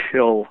Mans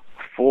until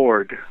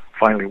Ford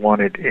finally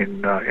won it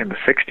in the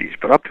 60s.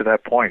 But up to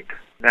that point,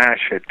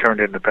 Nash had turned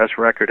in the best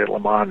record at Le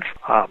Mans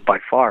by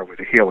far with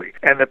the Healey.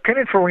 And the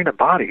Pininfarina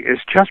body is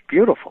just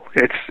beautiful.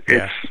 It's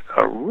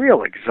a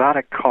real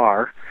exotic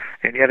car,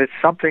 and yet it's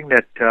something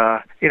that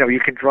you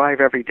can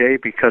drive every day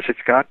because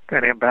it's got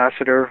an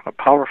Ambassador, a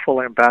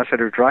powerful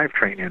Ambassador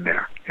drivetrain in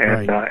there.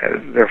 And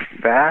they're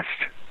fast,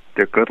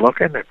 they're good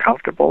looking, they're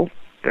comfortable.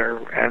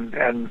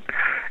 And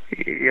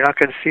you're not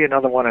going to see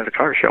another one at a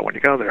car show when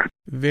you go there.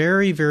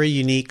 Very, very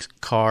unique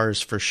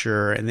cars for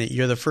sure. And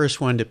you're the first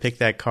one to pick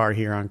that car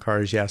here on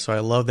Cars Yeah. So I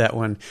love that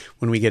one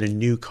when we get a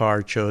new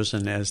car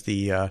chosen as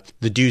the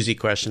doozy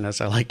question,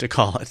 as I like to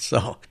call it.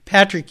 So,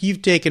 Patrick,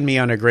 you've taken me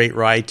on a great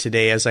ride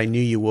today, as I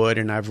knew you would,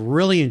 and I've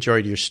really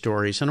enjoyed your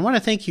stories. And I want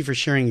to thank you for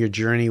sharing your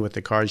journey with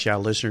the Cars Yeah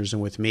listeners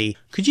and with me.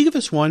 Could you give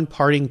us one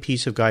parting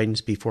piece of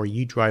guidance before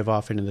you drive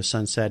off into the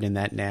sunset in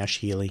that Nash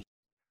Healey?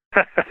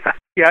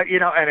 Yeah,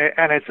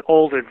 and it's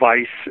old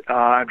advice.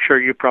 I'm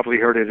sure you probably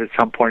heard it at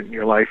some point in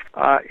your life.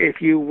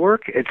 If you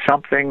work at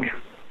something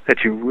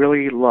that you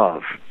really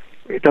love,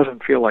 it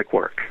doesn't feel like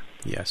work.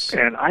 Yes.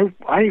 And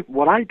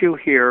what I do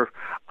here,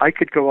 I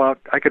could go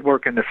out, I could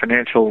work in the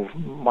financial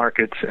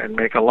markets and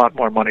make a lot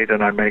more money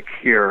than I make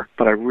here,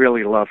 but I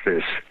really love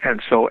this.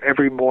 And so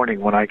every morning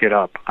when I get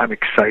up, I'm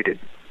excited.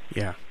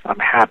 Yeah. I'm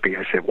happy.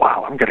 I say,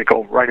 wow, I'm going to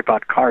go write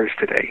about cars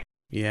today.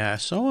 Yeah,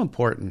 so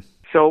important.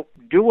 So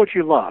do what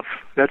you love.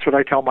 That's what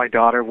I tell my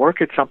daughter.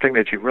 Work at something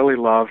that you really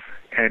love,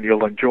 and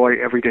you'll enjoy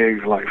every day of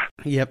your life.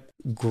 Yep.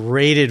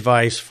 Great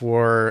advice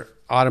for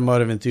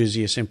automotive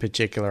enthusiasts in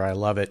particular. I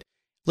love it.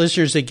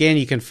 Listeners, again,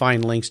 you can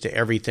find links to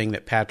everything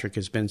that Patrick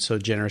has been so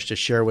generous to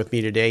share with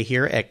me today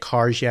here at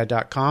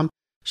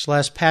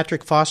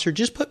carsyeah.com/Patrick Foster.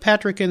 Just put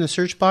Patrick in the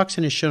search box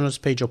and his show notes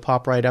page will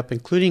pop right up,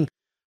 including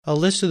a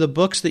list of the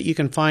books that you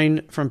can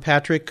find from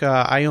Patrick.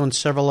 I own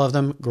several of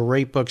them.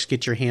 Great books.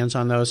 Get your hands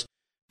on those.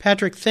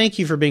 Patrick, thank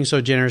you for being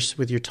so generous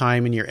with your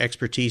time and your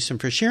expertise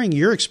and for sharing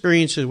your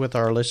experiences with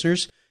our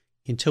listeners.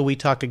 Until we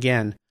talk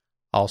again,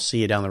 I'll see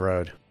you down the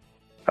road.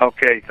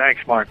 Okay,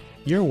 thanks, Mark.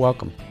 You're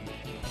welcome.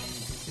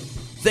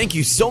 Thank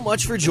you so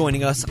much for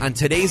joining us on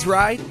today's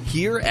ride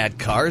here at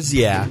Cars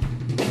Yeah.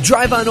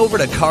 Drive on over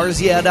to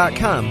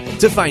carsyeah.com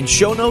to find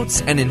show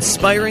notes and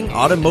inspiring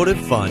automotive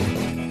fun.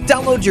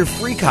 Download your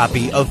free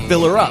copy of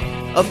Filler Up,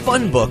 a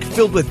fun book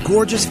filled with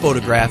gorgeous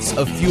photographs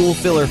of fuel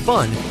filler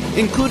fun,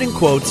 including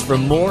quotes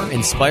from more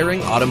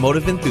inspiring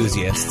automotive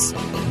enthusiasts.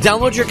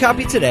 Download your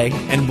copy today,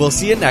 and we'll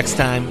see you next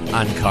time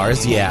on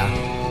Cars Yeah.